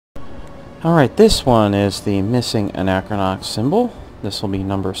Alright, this one is the missing Anachronox symbol. This will be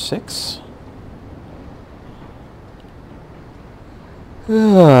number 6.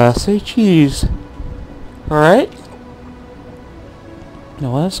 Say cheese. Alright.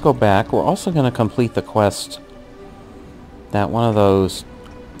 Now let's go back. We're also going to complete the quest that one of those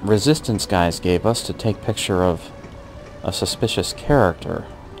resistance guys gave us to take picture of a suspicious character.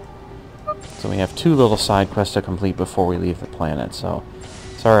 So we have 2 little side quests to complete before we leave the planet. So,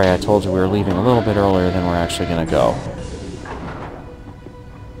 sorry I told you we were leaving a little bit earlier than we're actually going to go.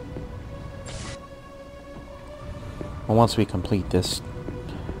 Well, once we complete this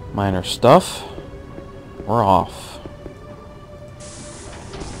minor stuff, we're off.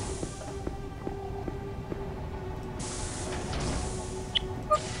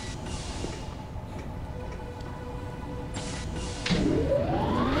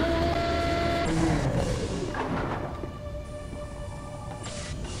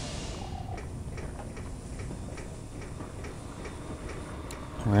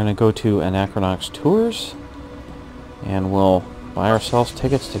 We're going to go to Anachronox Tours, and we'll buy ourselves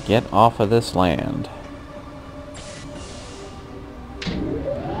tickets to get off of this land.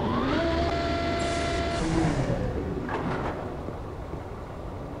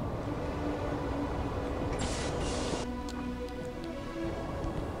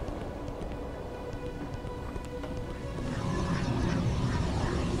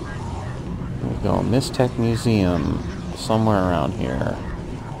 Here we go, Mistech Museum, somewhere around here.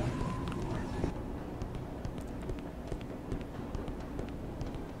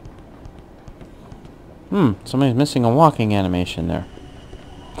 Somebody's missing a walking animation there.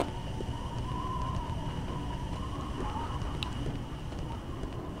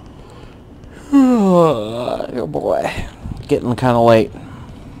 Oh boy. Getting kind of late.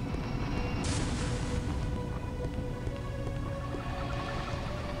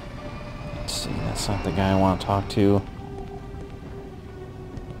 Let's see, that's not the guy I want to talk to.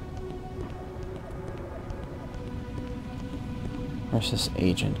 Where's this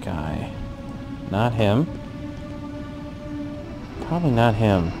agent guy? Not him. Probably not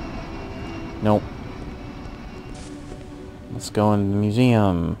him. Nope. Let's go in the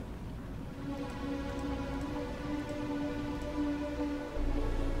museum.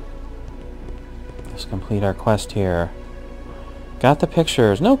 Let's complete our quest here. Got the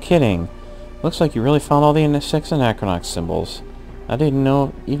pictures. No kidding. Looks like you really found all the 6 Anachronox symbols. I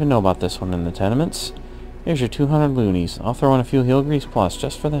didn't even know about this one in the tenements. Here's your 200 loonies. I'll throw in a few Hill Grease Plus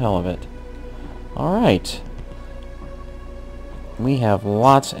just for the hell of it. Alright. We have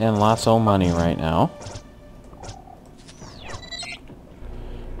lots and lots of money right now.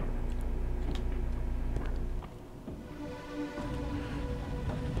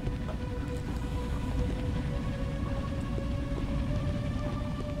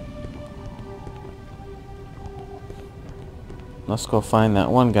 Let's go find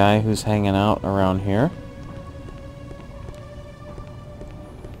that one guy who's hanging out around here.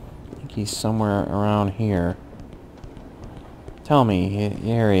 I think he's somewhere around here. Tell me,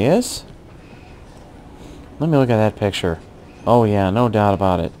 here he is? Let me look at that picture. Oh yeah, no doubt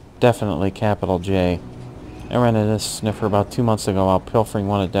about it. Definitely capital J. I ran into this sniffer about 2 months ago while pilfering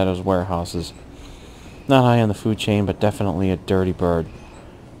one of Detto's warehouses. Not high on the food chain, but definitely a dirty bird.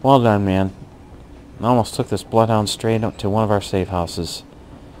 Well done, man. I almost took this bloodhound straight up to one of our safe houses.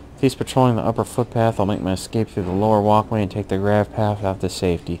 If he's patrolling the upper footpath, I'll make my escape through the lower walkway and take the grav path out to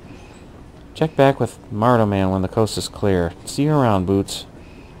safety. Check back with Mardo Man when the coast is clear. See you around, Boots.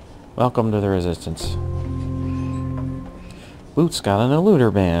 Welcome to the Resistance. Boots got an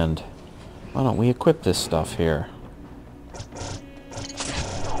eluder band. Why don't we equip this stuff here?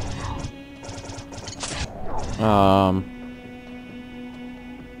 Pal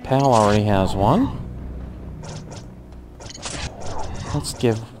already has one. Let's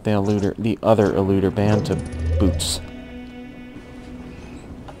give the other eluder band to Boots.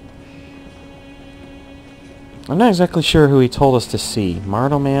 I'm not exactly sure who he told us to see.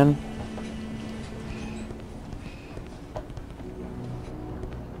 Mardo Man?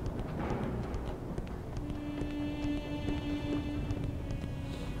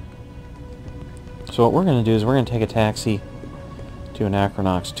 So what we're going to do is we're going to take a taxi to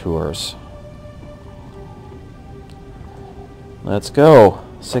Anachronox Tours. Let's go.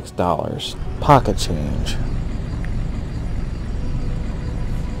 $6. Pocket change.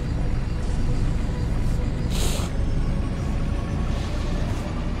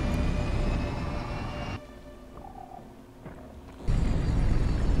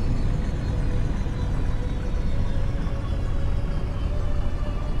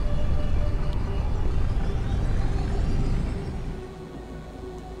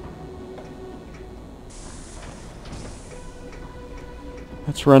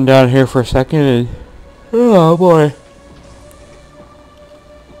 Let's run down here for a second and... Oh boy.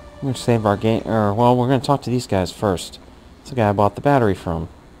 I'm going to save our game... well, we're going to talk to these guys first. It's the guy I bought the battery from.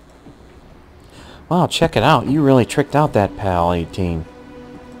 Wow, check it out. You really tricked out that PAL 18.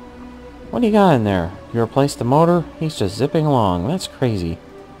 What do you got in there? You replaced the motor? He's just zipping along. That's crazy.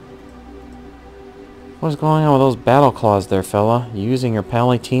 What's going on with those battle claws there, fella? You using your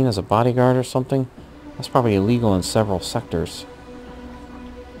PAL 18 as a bodyguard or something? That's probably illegal in several sectors.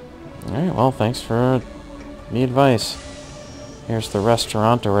 Alright, well, thanks for the advice. Here's the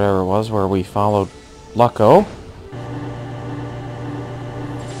restaurant or whatever it was where we followed Lucko.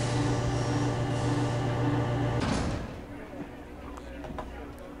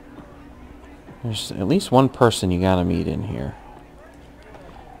 There's at least one person you gotta meet in here.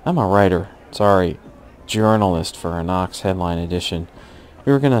 I'm a writer. Sorry, journalist for Anachronox Headline Edition.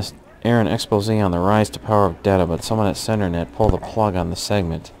 We were gonna air an expose on the rise to power of data, but someone at CenterNet pulled the plug on the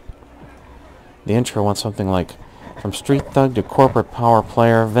segment. The intro went something like, from street thug to corporate power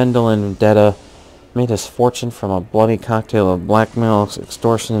player, Vendel Data made his fortune from a bloody cocktail of blackmail,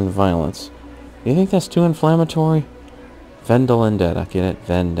 extortion, and violence. Do you think that's too inflammatory? Vendel Data, get it?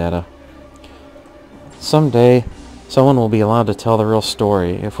 Vendetta. Someday, someone will be allowed to tell the real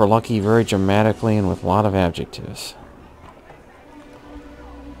story, if we're lucky, very dramatically and with a lot of adjectives.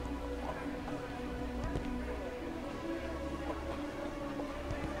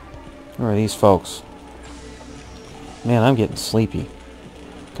 Who are these folks? Man, I'm getting sleepy.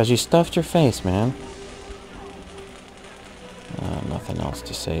 'Cause you stuffed your face, man. Nothing else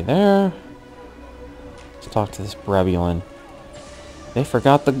to say there. Let's talk to this Brebulin. They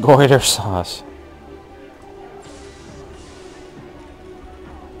forgot the goiter sauce.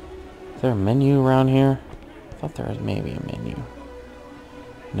 Is there a menu around here? I thought there was maybe a menu.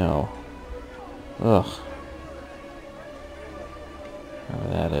 No. Ugh.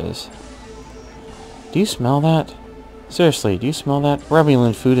 Whatever that is. Do you smell that? Seriously, do you smell that?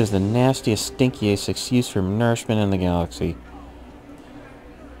 Brebulin food is the nastiest, stinkiest excuse for nourishment in the galaxy.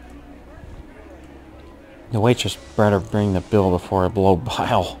 The waitress better bring the bill before I blow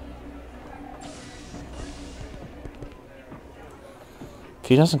bile. If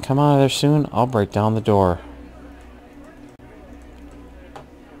he doesn't come out of there soon, I'll break down the door.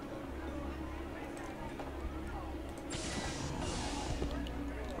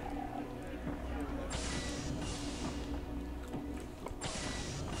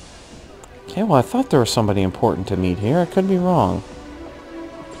 Okay, well, I thought there was somebody important to meet here. I could be wrong.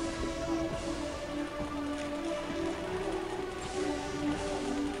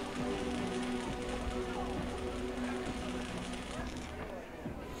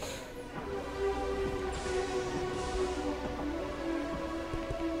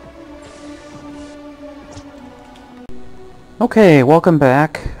 Okay, welcome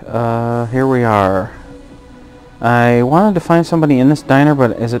back. Here we are. I wanted to find somebody in this diner,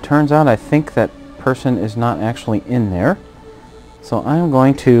 but as it turns out, I think that person is not actually in there. So I'm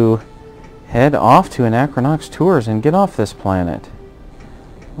going to head off to Anachronox Tours and get off this planet.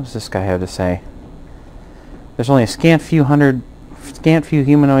 What does this guy have to say? There's only a scant few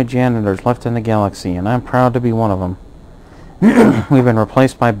humanoid janitors left in the galaxy, and I'm proud to be one of them. We've been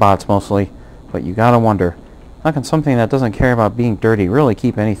replaced by bots mostly, but you gotta wonder, how can something that doesn't care about being dirty really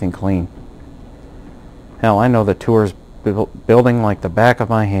keep anything clean? Hell, I know the Tours building like the back of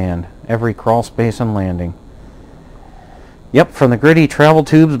my hand. Every crawl space and landing. Yep, from the gritty travel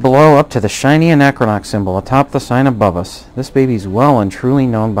tubes below up to the shiny Anachronox symbol atop the sign above us. This baby's well and truly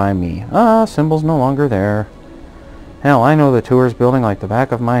known by me. Ah, symbol's no longer there. Hell, I know the Tours building like the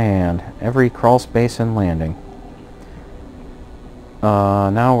back of my hand. Every crawl space and landing.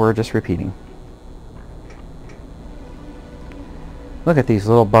 Now we're just repeating. Look at these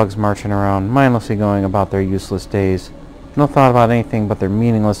little bugs marching around, mindlessly going about their useless days. No thought about anything but their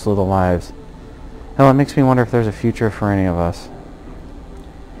meaningless little lives. Hell, it makes me wonder if there's a future for any of us.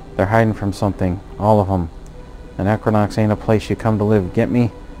 They're hiding from something, all of them. Anachronox ain't a place you come to live, get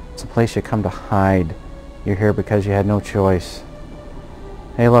me? It's a place you come to hide. You're here because you had no choice.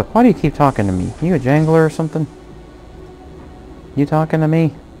 Hey look, why do you keep talking to me? You a jangler or something? You talking to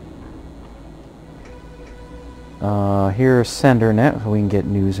me? Here's CenterNet, so we can get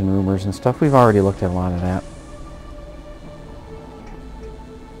news and rumors and stuff. We've already looked at a lot of that.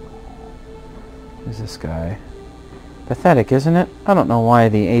 Who's this guy? Pathetic, isn't it? I don't know why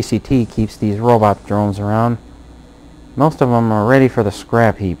the ACT keeps these robot drones around. Most of them are ready for the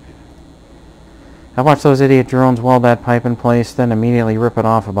scrap heap. I watched those idiot drones weld that pipe in place, then immediately rip it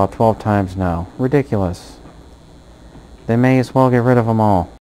off about 12 times now. Ridiculous. They may as well get rid of them all.